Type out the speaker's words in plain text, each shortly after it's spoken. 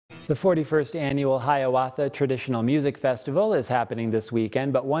The 41st annual Hiawatha Traditional Music Festival is happening this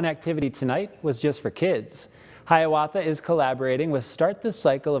weekend, but one activity tonight was just for kids. Hiawatha is collaborating with Start the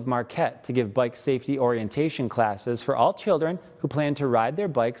Cycle of Marquette to give bike safety orientation classes for all children who plan to ride their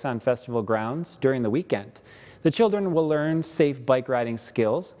bikes on festival grounds during the weekend. The children will learn safe bike riding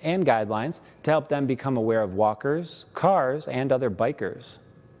skills and guidelines to help them become aware of walkers, cars, and other bikers.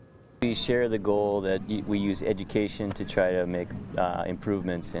 We share the goal that we use education to try to make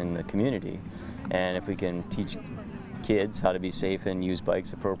improvements in the community, and if we can teach kids how to be safe and use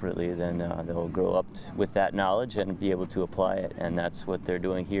bikes appropriately, then they'll grow up with that knowledge and be able to apply it, and that's what they're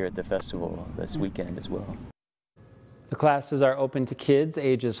doing here at the festival this weekend as well. The classes are open to kids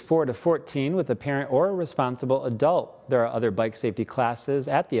ages 4 to 14 with a parent or a responsible adult. There are other bike safety classes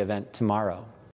at the event tomorrow.